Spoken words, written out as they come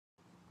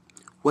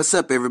What's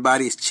up,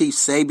 everybody? It's Chief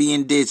Sabi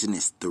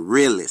Indigenous, the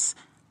Realist.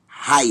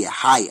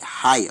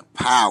 Higher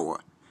power.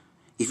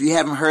 If you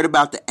haven't heard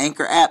about the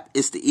Anchor app,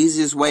 it's the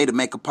easiest way to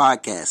make a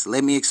podcast.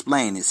 Let me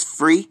explain. It's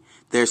free.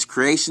 There's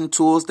creation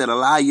tools that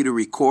allow you to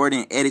record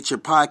and edit your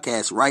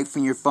podcast right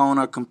from your phone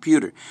or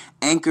computer.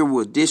 Anchor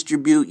will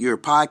distribute your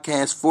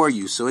podcast for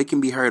you so it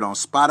can be heard on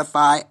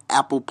Spotify,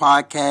 Apple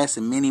Podcasts,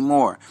 and many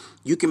more.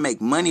 You can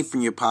make money from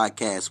your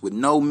podcast with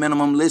no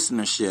minimum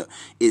listenership.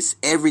 It's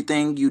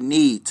everything you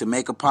need to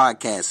make a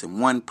podcast in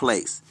one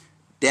place.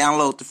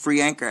 Download the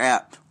free Anchor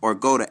app or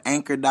go to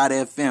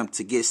anchor.fm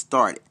to get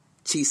started.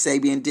 Chief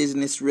Sabi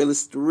Indigenous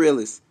Realist, the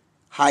Realist.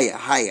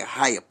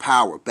 Higher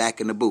power.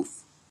 Back in the booth.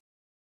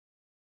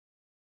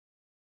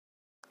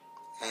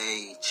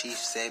 Hey, Chief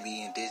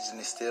Sabi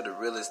Indigenous, still the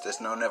Realist.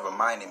 There's no never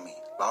minding me.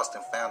 Lost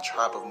and found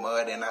tribe of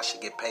mud, and I should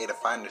get paid a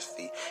finder's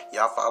fee.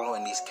 Y'all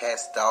following these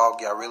cats,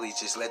 dog. Y'all really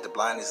just let the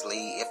blindness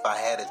lead. If I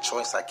had a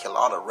choice, I'd kill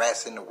all the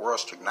rats in the world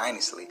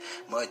strygninously.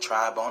 Mud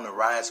tribe on the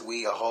rise,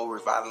 we a whole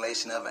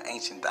revitalization of an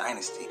ancient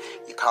dynasty.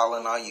 You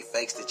calling all you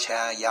fakes the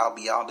child, y'all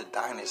be all the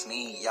diners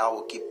need. Y'all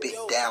will get bit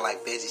down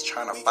like veggies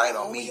trying to fight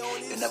on me.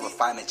 You'll never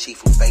find a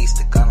chief who face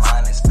the gun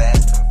line as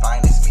fast and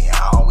fine as me.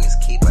 I always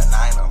keep an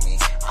eye on me.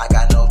 I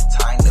got no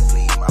time to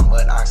bleed. My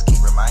mud ox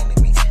keep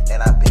reminding me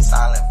that I've been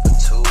silent for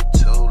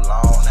too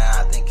long.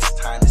 Now I think it's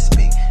time to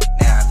speak.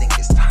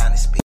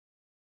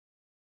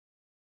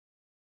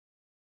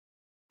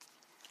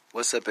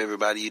 What's up,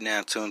 everybody? You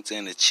now tuned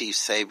in to Chief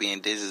Sabi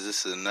Indigenous.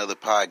 This is another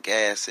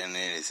podcast, and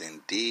it is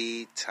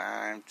indeed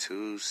time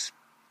to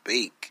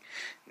speak.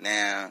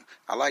 Now,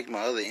 I like my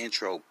other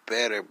intro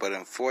better, but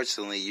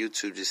unfortunately,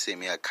 YouTube just sent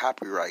me a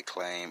copyright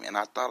claim, and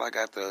I thought I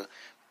got the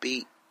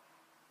beat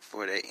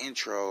for the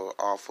intro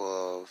off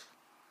of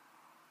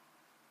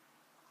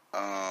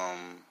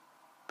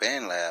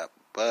BandLab,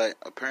 but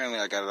apparently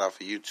I got it off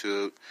of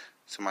YouTube.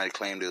 Somebody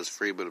claimed it was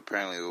free, but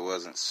apparently it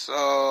wasn't,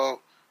 so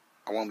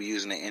I won't be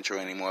using the intro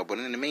anymore. But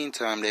in the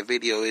meantime, that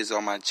video is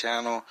on my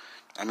channel.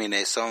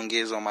 That song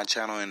is on my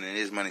channel, and it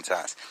is Money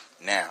Ties.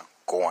 Now,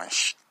 going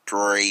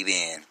straight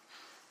in.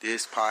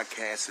 This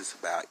podcast is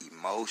about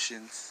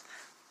emotions,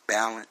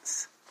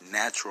 balance,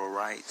 natural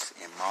rights,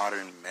 and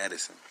modern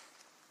medicine.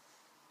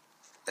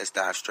 Let's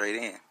dive straight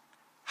in.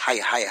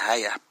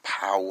 Higher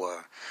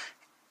power.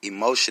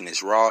 Emotion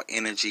is raw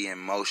energy in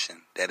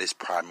motion that is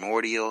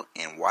primordial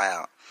and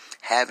wild.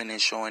 Having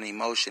and showing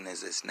emotion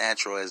is as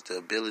natural as the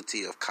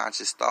ability of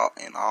conscious thought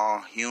in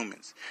all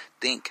humans.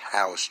 Think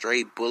how a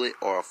stray bullet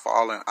or a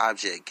fallen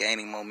object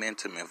gaining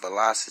momentum and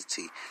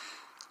velocity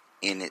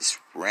in its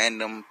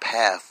random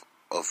path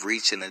of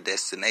reaching a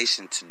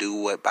destination to do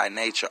what by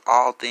nature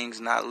all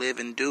things not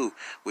living do,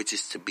 which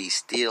is to be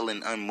still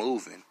and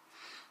unmoving.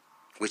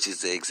 Which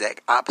is the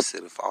exact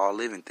opposite of all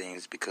living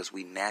things, because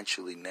we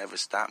naturally never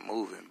stop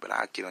moving. But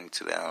I'll get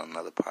into that on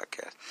another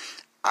podcast.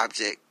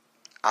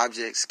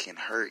 Objects can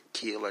hurt,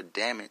 kill, or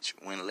damage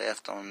when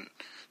left on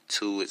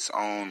to its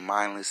own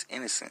mindless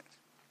innocence,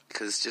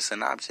 because it's just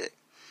an object.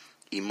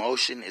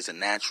 Emotion is a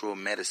natural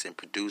medicine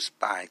produced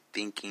by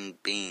thinking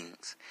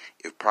beings.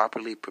 If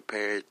properly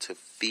prepared to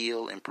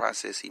feel and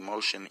process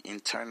emotion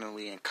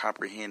internally and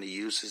comprehend the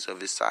uses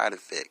of its side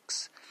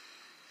effects.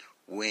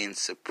 When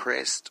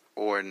suppressed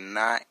or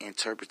not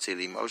interpreted,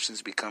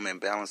 emotions become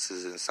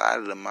imbalances inside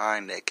of the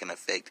mind that can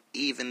affect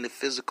even the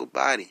physical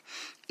body.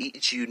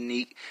 Each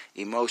unique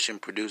emotion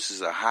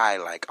produces a high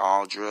like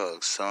all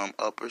drugs, some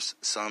uppers,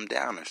 some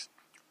downers.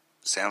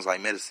 Sounds like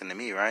medicine to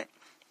me, right?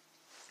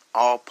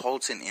 All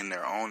potent in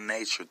their own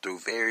nature through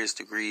various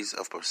degrees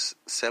of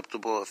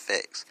perceptible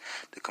effects.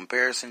 The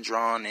comparison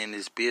drawn in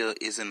this bill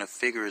isn't a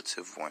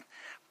figurative one,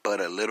 but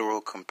a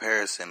literal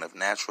comparison of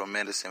natural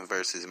medicine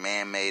versus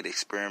man-made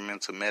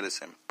experimental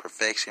medicine,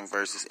 perfection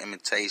versus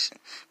imitation.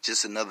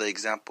 Just another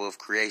example of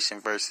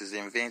creation versus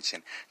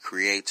invention,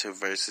 creator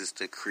versus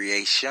the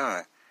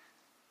creation.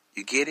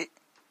 You get it?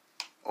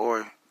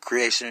 Or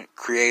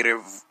creator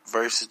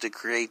versus the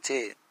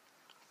created.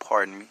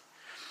 Pardon me.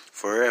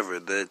 Forever,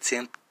 the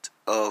attempt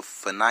of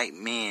finite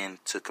men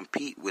to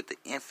compete with the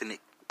infinite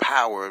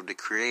power of the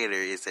Creator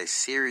is as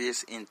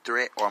serious in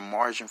threat or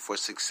margin for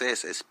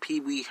success as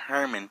Pee Wee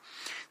Herman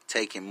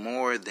taking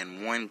more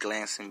than one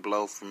glancing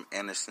blow from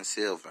Anderson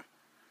Silva.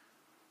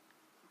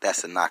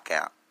 That's a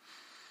knockout.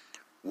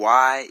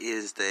 Why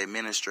is the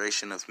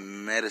administration of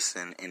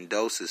medicine in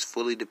doses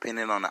fully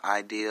dependent on the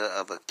idea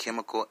of a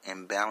chemical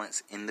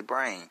imbalance in the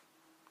brain?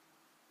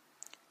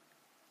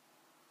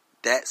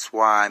 That's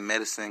why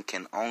medicine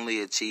can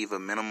only achieve a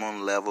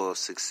minimum level of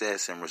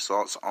success and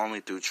results only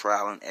through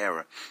trial and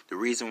error. The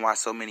reason why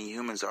so many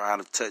humans are out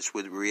of touch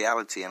with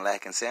reality and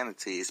lacking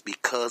sanity is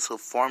because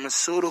of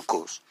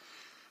pharmaceuticals.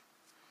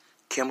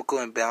 Chemical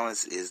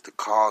imbalance is the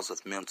cause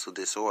of mental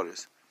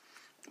disorders.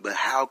 But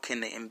how can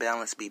the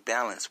imbalance be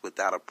balanced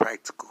without a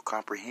practical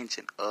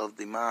comprehension of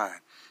the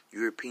mind?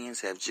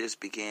 Europeans have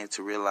just begun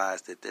to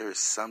realize that there is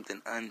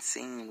something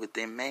unseen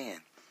within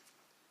man.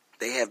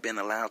 They have been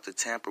allowed to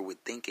tamper with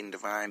thinking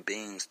divine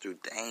beings through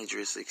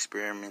dangerous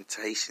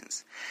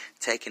experimentations.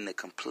 Taking the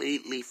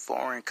completely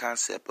foreign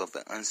concept of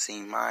the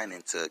unseen mind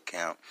into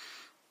account,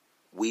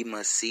 we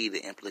must see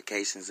the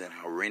implications and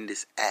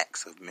horrendous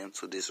acts of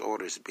mental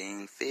disorders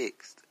being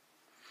fixed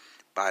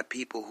by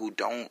people who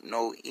don't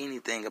know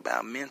anything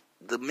about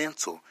the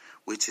mental,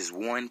 which is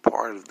one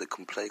part of the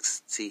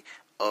complexity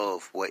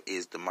of what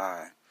is the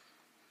mind.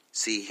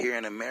 See, here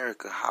in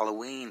America,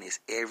 Halloween is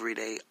every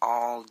day,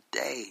 all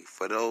day,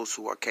 for those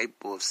who are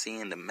capable of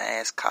seeing the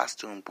mass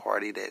costume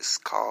party that's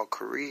called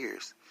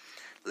careers.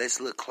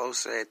 Let's look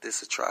closer at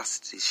this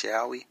atrocity,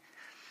 shall we?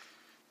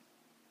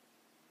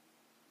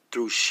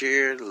 Through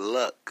sheer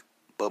luck,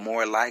 but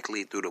more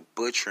likely through the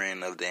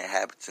butchering of the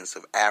inhabitants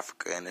of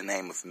Africa in the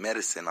name of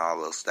medicine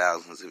all those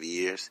thousands of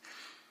years.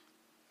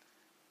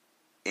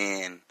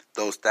 And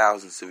those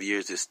thousands of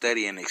years of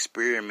study and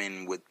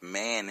experimenting with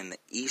man in the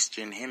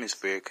Eastern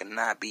Hemisphere could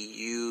not be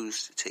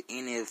used to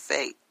any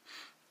effect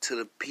to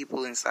the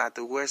people inside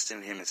the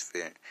Western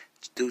Hemisphere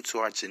due to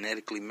our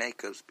genetically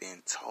makeups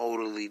being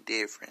totally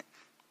different.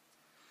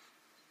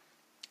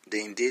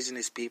 The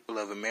indigenous people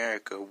of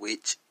America,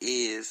 which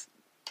is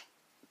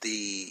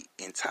the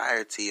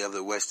entirety of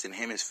the Western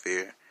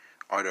Hemisphere,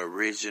 are the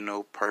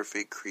original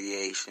perfect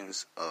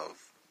creations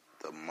of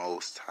the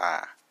Most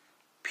High.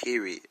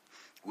 Period.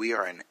 We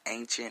are an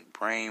ancient,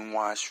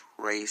 brainwashed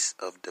race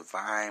of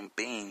divine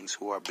beings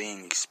who are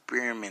being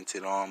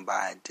experimented on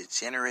by a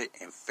degenerate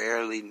and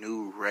fairly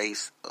new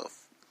race of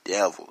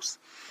devils.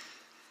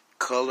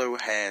 Color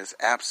has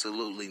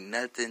absolutely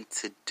nothing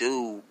to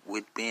do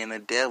with being a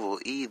devil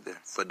either.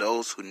 For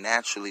those who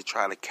naturally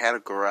try to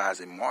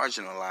categorize and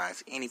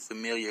marginalize any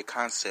familiar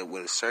concept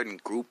with a certain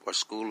group or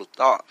school of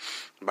thought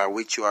by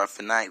which you are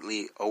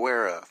finitely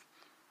aware of.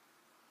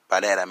 By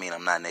that I mean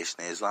I'm not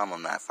Nation of Islam,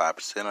 I'm not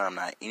 5%, I'm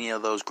not any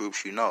of those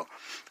groups you know.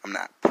 I'm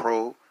not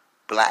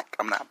pro-black,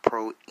 I'm not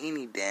pro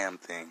any damn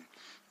thing.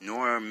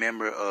 Nor a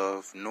member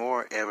of,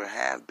 nor ever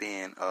have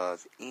been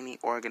of any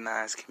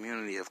organized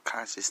community of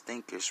conscious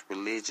thinkers,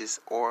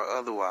 religious or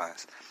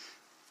otherwise.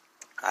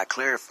 I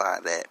clarify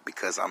that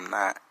because I'm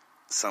not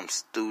some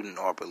student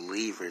or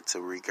believer to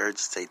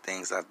regurgitate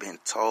things I've been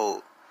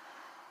told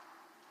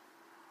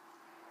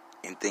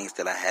and things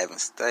that I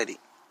haven't studied.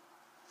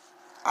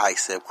 I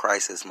accept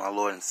Christ as my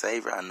Lord and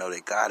Savior. I know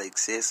that God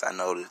exists. I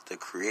know that the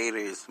Creator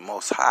is the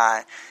Most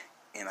High.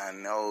 And I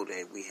know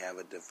that we have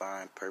a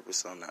divine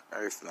purpose on the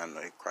earth. And I know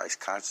that Christ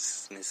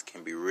consciousness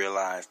can be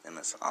realized in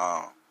us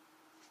all.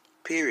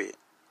 Period.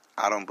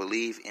 I don't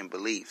believe in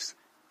beliefs.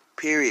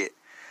 Period.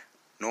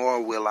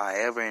 Nor will I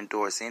ever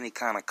endorse any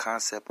kind of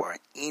concept or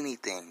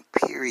anything,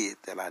 period,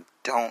 that I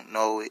don't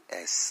know it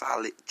as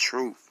solid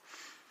truth.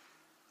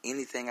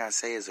 Anything I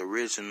say is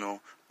original,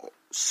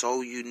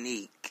 so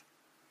unique,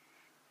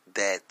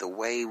 that the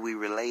way we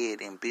relay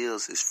it in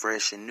builds is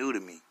fresh and new to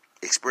me.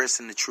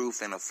 Expressing the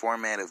truth in a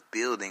format of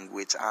building,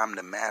 which I'm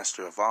the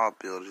master of all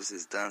builders,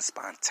 is done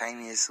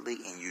spontaneously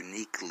and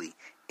uniquely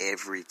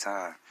every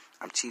time.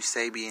 I'm Chief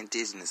Sabi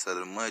Indigenous of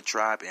the Mud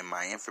Tribe, and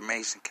my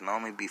information can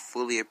only be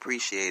fully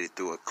appreciated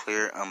through a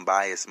clear,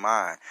 unbiased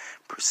mind,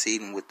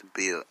 proceeding with the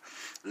build.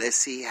 Let's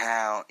see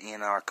how,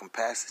 in our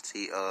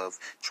capacity of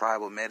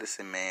tribal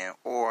medicine man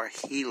or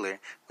healer,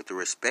 with a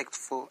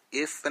respectful,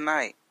 if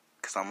finite,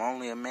 because I'm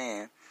only a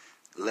man,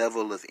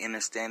 level of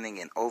understanding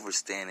and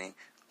overstanding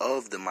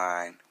of the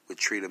mind would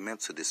treat a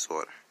mental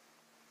disorder.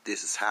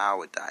 This is how I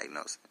would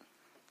diagnose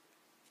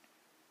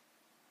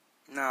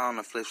it. Now, on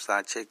the flip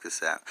side, check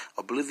this out.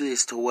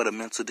 Oblivious to what a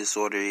mental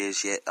disorder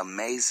is, yet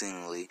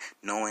amazingly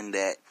knowing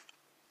that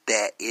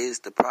that is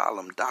the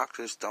problem,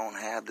 doctors don't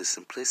have the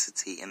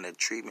simplicity in the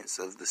treatments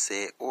of the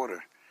said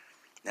order.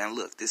 Now,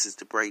 look, this is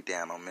the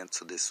breakdown on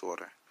mental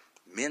disorder.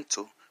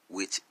 Mental,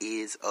 which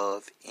is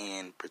of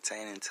and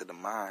pertaining to the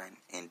mind,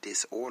 and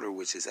disorder,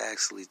 which is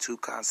actually two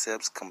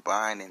concepts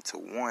combined into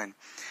one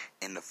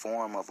in the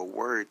form of a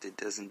word that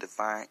doesn't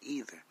define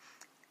either.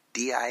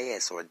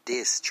 DIS or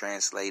dis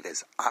translate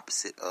as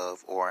opposite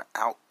of or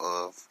out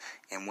of,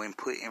 and when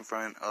put in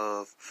front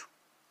of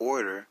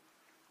order,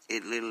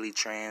 it literally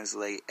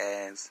translates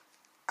as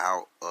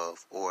out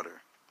of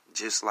order.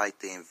 Just like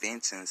the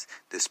inventions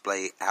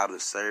displayed out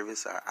of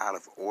service or out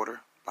of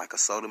order, like a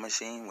soda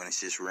machine when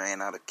it's just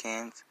ran out of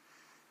cans.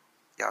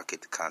 Y'all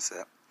get the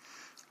concept.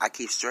 I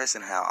keep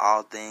stressing how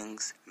all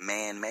things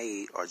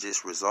man-made are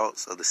just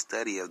results of the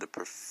study of the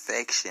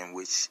perfection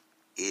which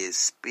is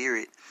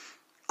spirit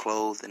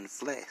clothed in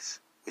flesh,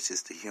 which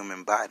is the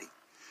human body.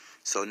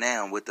 So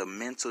now, with the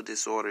mental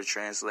disorder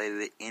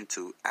translated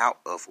into out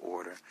of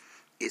order,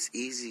 it's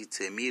easy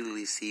to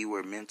immediately see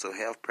where mental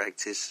health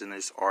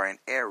practitioners are in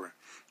error.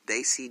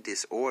 They see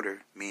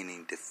disorder,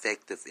 meaning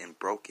defective and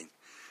broken.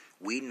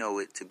 We know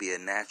it to be a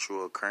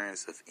natural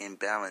occurrence of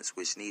imbalance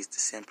which needs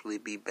to simply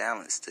be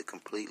balanced to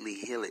completely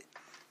heal it.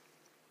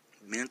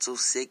 Mental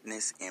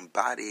sickness and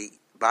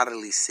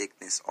bodily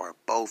sickness are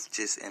both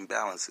just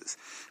imbalances.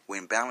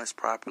 When balanced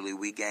properly,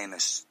 we gain a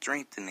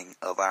strengthening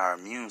of our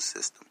immune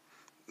system,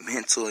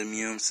 mental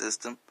immune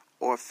system,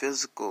 or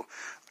physical,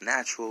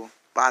 natural,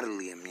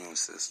 bodily immune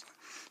system.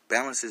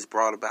 Balance is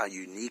brought about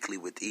uniquely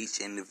with each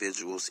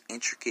individual's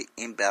intricate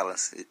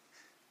imbalances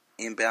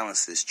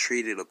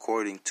treated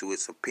according to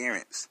its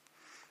appearance.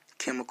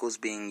 Chemicals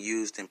being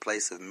used in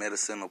place of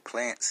medicinal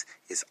plants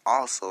is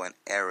also an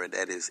error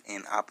that is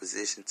in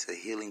opposition to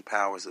healing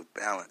powers of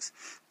balance.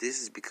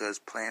 This is because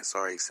plants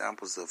are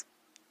examples of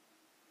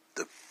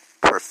the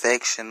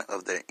perfection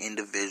of their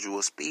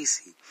individual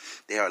species.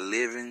 They are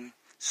living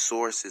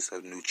sources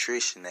of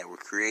nutrition that were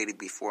created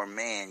before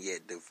man,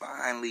 yet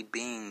divinely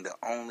being the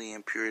only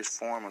and purest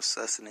form of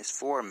sustenance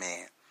for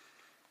man.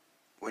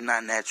 We're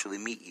not naturally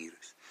meat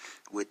eaters.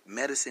 With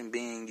medicine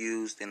being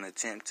used in an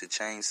attempt to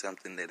change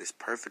something that is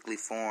perfectly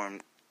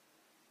formed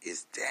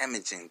is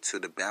damaging to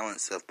the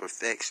balance of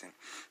perfection.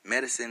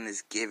 Medicine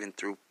is given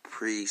through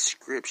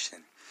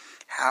prescription.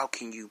 How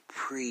can you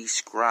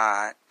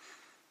prescribe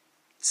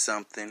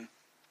something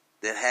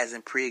that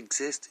hasn't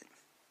pre-existed?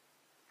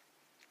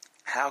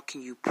 How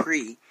can you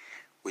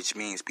which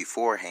means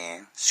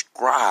beforehand,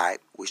 scribe,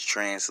 which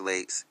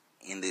translates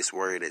in this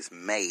word as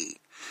made?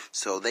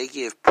 So they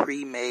give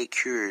pre-made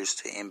cures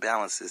to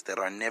imbalances that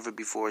are never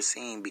before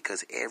seen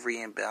because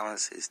every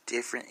imbalance is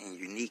different and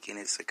unique in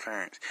its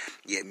occurrence.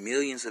 Yet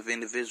millions of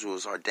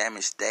individuals are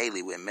damaged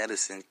daily with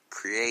medicine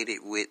created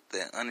with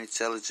the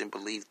unintelligent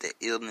belief that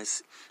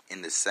illness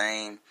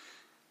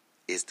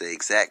is the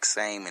exact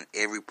same in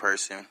every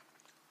person,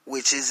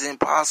 which is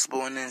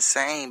impossible and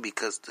insane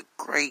because the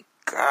great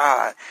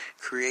God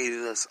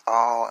created us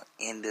all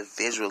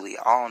individually.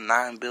 All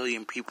 9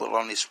 billion people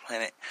on this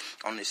planet,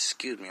 on this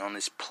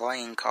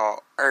plane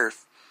called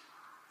Earth,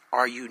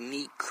 are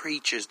unique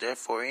creatures.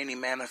 Therefore, any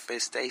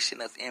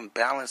manifestation of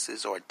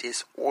imbalances or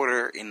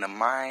disorder in the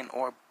mind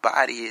or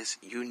body is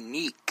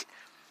unique.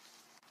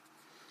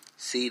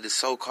 See, the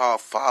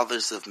so-called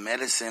fathers of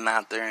medicine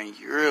out there in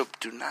Europe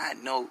do not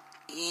know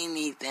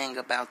anything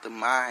about the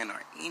mind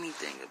or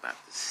anything about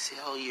the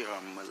cellular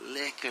or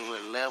molecular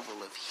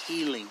level of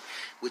healing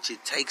which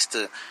it takes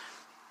to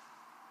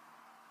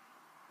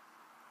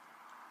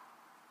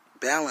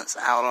balance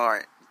out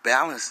our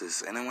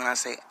balances. And then when I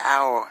say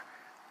our,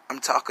 I'm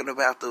talking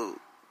about the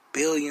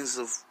billions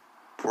of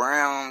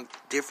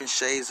different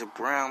shades of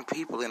brown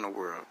people in the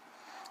world.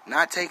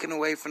 Not taken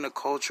away from the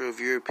culture of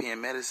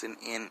European medicine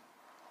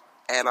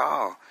at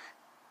all.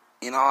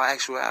 In all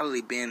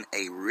actuality, being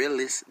a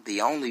realist, the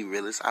only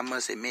realist, I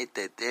must admit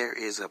that there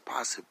is a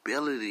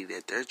possibility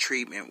that their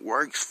treatment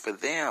works for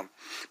them.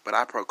 But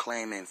I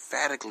proclaim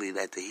emphatically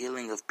that the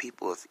healing of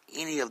people of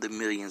any of the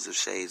millions of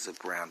shades of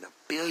brown, the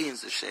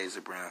billions of shades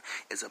of brown,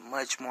 is a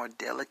much more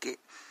delicate,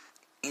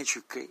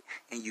 intricate,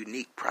 and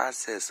unique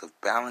process of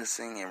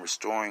balancing and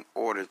restoring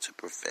order to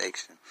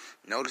perfection.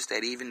 Notice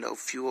that even though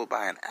fueled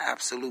by an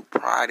absolute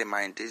pride in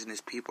my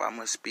indigenous people, I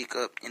must speak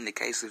up in the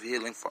case of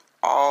healing for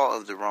all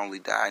of the wrongly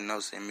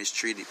diagnosed and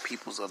mistreated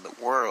peoples of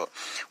the world.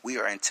 We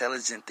are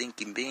intelligent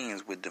thinking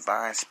beings with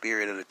divine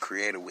spirit of the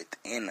Creator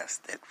within us.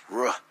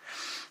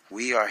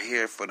 We are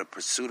here for the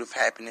pursuit of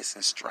happiness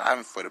and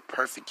striving for the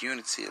perfect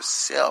unity of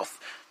self.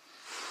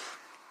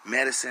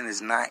 Medicine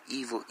is not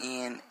evil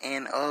in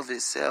and of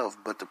itself,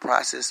 but the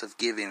process of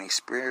giving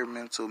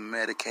experimental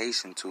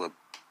medication to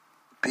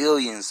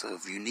billions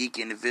of unique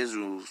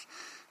individuals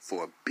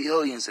for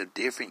billions of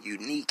different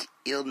unique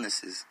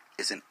illnesses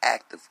is an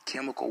act of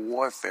chemical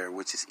warfare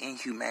which is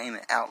inhumane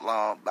and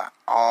outlawed by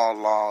all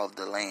law of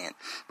the land.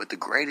 But the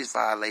greatest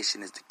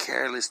violation is the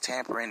careless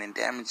tampering and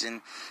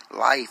damaging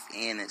life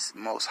in its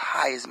most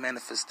highest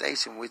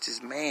manifestation, which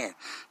is man.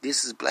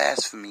 This is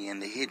blasphemy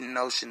and the hidden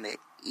notion that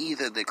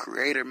either the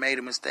Creator made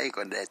a mistake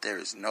or that there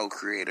is no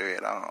Creator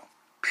at all.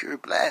 Pure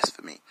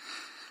blasphemy.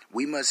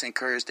 We must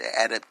encourage the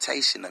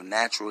adaptation of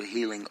natural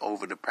healing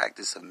over the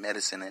practice of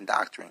medicine and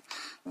doctrine.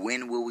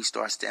 When will we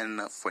start standing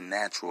up for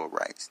natural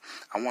rights?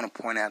 I want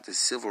to point out that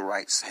civil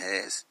rights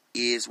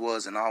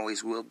was, and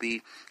always will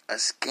be a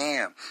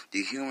scam.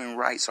 The human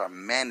rights are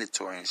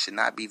mandatory and should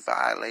not be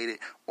violated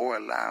or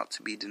allowed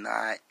to be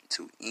denied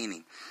to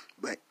any.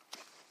 But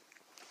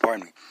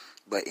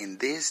in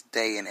this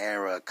day and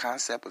era, a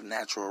concept of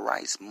natural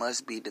rights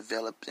must be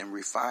developed and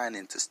refined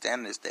into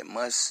standards that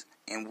must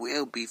and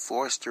will be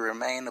forced to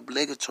remain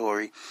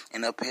obligatory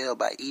and upheld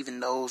by even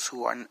those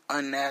who are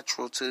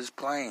unnatural to this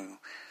plane.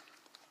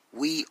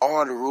 We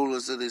are the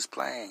rulers of this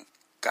plane.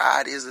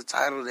 God is a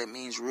title that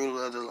means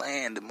ruler of the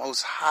land. The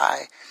Most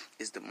High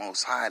is the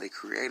Most High. The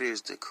Creator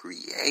is the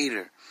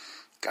Creator.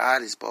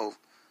 God is both.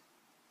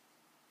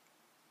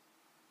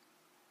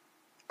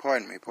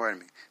 Pardon me.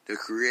 The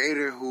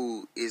Creator,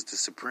 who is the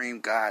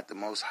Supreme God, the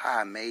Most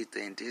High, made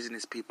the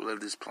indigenous people of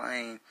this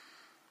plane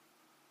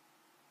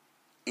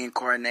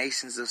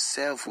incarnations of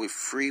self with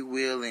free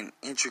will and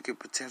intricate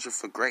potential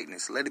for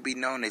greatness. Let it be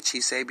known that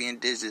Chisabi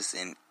Indigenous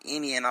in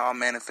any and all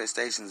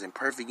manifestations in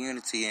perfect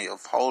unity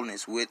of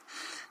wholeness with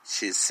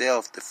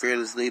itself, the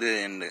fearless leader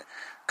and the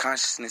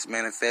consciousness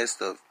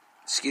manifest of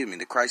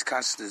the Christ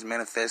consciousness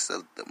manifest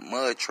of the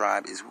Mud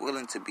tribe, is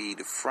willing to be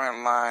the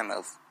front line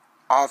of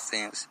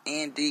offense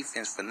and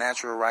defense for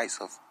natural rights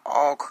of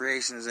all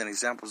creations and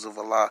examples of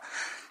Allah,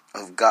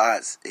 of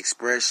God's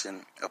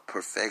expression of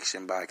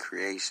perfection by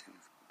creation.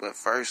 But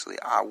firstly,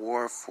 I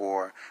war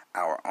for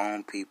our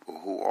own people,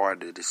 who are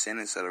the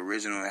descendants of the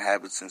original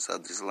inhabitants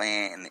of this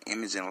land in the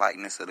image and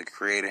likeness of the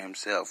Creator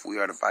himself. We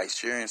are the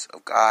vicegerents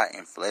of God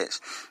in flesh,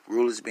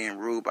 rulers being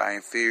ruled by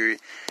inferior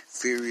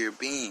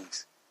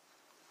beings.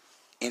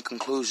 In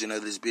conclusion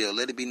of this bill,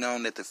 let it be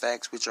known that the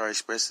facts which are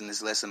expressed in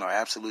this lesson are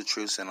absolute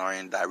truths and are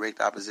in direct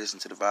opposition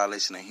to the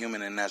violation of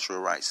human and natural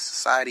rights.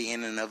 Society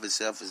in and of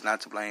itself is not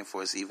to blame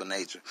for its evil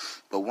nature.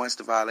 But once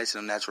the violation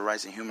of natural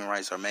rights and human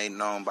rights are made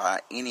known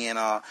by any and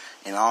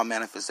all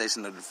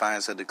manifestation of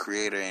defiance of the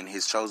Creator and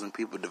his chosen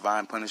people,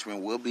 divine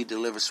punishment will be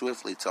delivered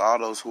swiftly to all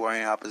those who are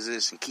in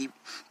opposition. Keep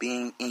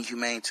being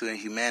inhumane to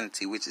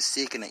humanity, which is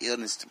sick and an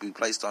illness to be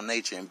placed on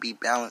nature, and be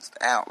balanced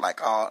out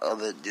like all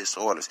other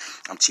disorders.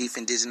 I'm Chief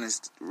Indigenous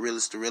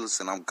Realist,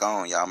 and I'm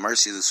gone, y'all.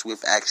 Mercy is a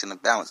swift action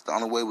of balance. The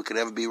only way we could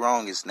ever be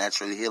wrong is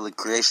naturally healing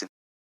creation.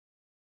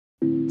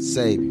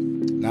 Savior,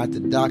 not the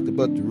doctor,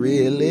 but the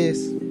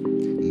realist.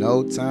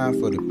 No time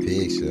for the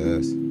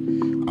pictures.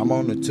 I'm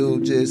on the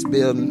tube just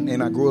building,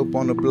 and I grew up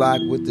on the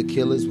block with the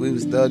killers. We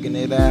was thugging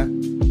it out,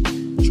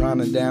 trying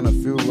to down a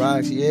few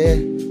rocks, yeah.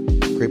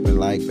 Crippin'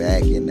 like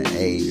back in the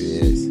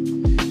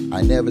 80s.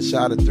 I never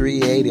shot a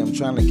 380. I'm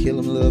trying to kill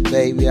him, little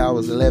baby. I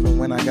was 11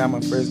 when I got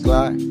my first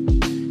Glock.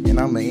 And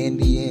I'm an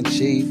Indian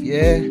chief,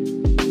 yeah,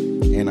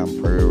 and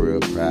I'm real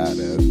proud of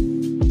it.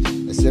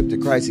 Except the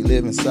Christ he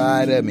live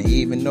inside of me.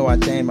 Even though I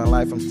changed my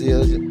life, I'm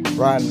still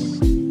riding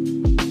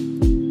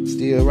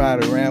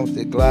around with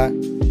the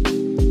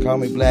Glock. Call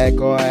me black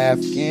or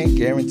African,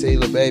 guarantee,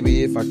 little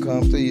baby, if I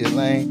come through your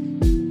lane,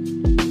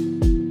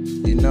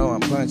 you know I'm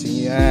punching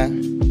you out.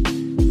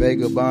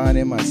 Vagabond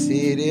in my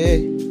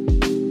city,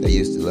 they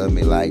used to love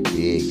me like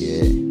big,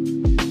 yeah.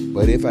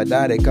 But if I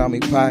die, they call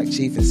me Pac,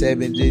 Chief and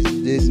 7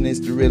 Indigenous,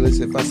 the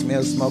realist. If I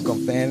smell smoke,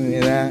 I'm fanning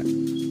it out.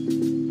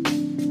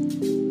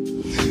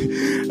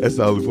 That's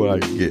the only point I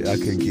could get. I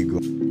couldn't keep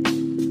going.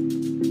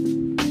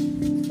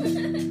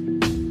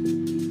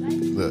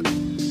 Look,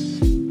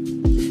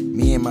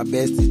 me and my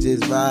bestie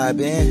just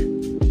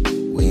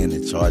vibing. We in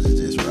the Charger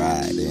just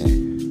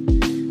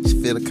riding. She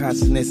feel the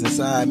consciousness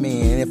inside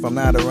me, and if I'm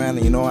not around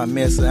her, you know I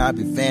miss her. I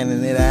be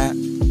fanning it out.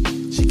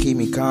 She keep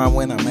me calm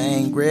when I'm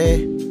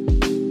angry.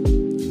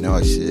 You know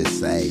what I should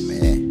say,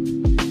 man.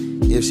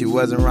 If she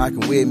wasn't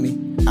rocking with me,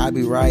 I'd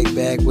be right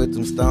back with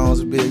them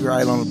stones, big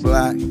right on the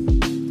block.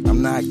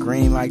 I'm not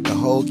green like the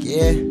Hulk,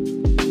 yeah.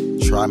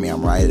 Try me,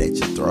 I'm right at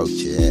your throat,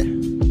 yeah.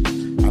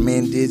 I'm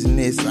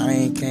indigenous, I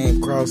ain't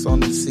came across on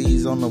the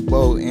seas on the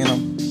boat, and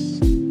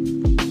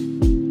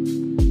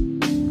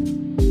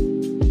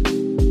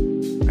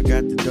I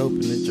got the dope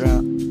in the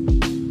drop.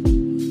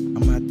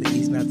 I'm out the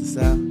east, not the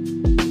south.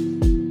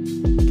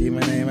 Keep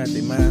my name out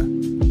their mouth.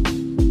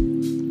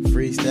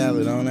 Freestyle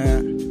it on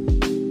out.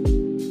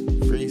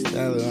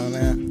 Freestyle it on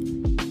out.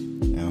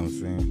 You know what I'm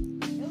saying?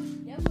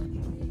 That's what you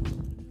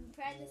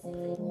practice it, they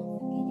won't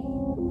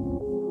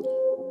forget it.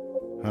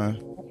 Huh?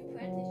 You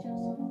practice your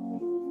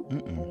song.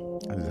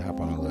 I just hop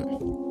on a look.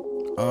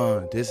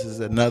 This is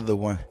another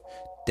one.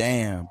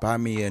 Damn, buy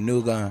me a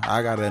new gun.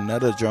 I got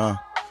another drum.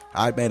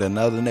 I made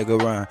another nigga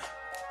run.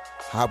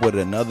 Hop with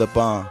another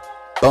bomb.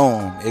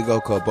 Boom. It go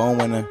kaboom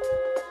when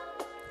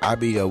I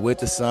be with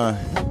the sun.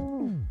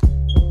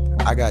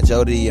 I got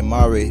Jody and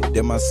Mari,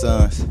 they're my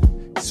sons.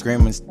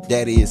 Screaming,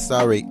 daddy is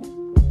sorry.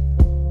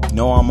 You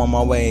know I'm on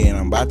my way and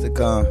I'm about to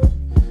come.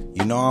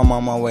 You know I'm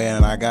on my way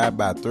and I got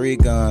about 3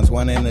 guns.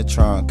 One in the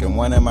trunk and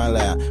one in my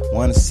lap.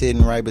 One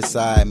sitting right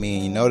beside me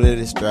and you know that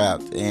it's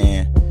strapped.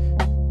 And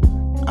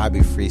I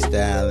be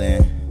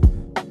freestyling.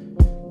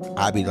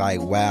 I be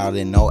like wild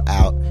and no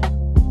out.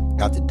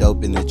 Got the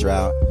dope in the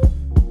drought.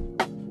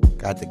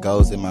 Got the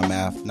goals in my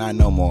mouth, not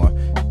no more.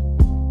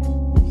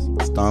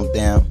 Stomp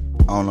down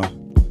on her.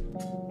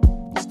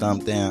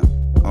 Stomp down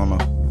on her.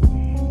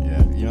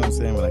 Yeah, you know what I'm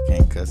saying? But I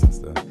can't cuss and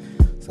stuff.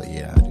 So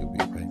yeah, I do be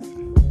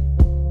practicing.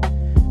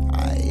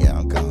 Yeah,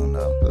 I'm gone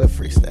though. A little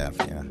freestyle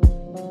for y'all.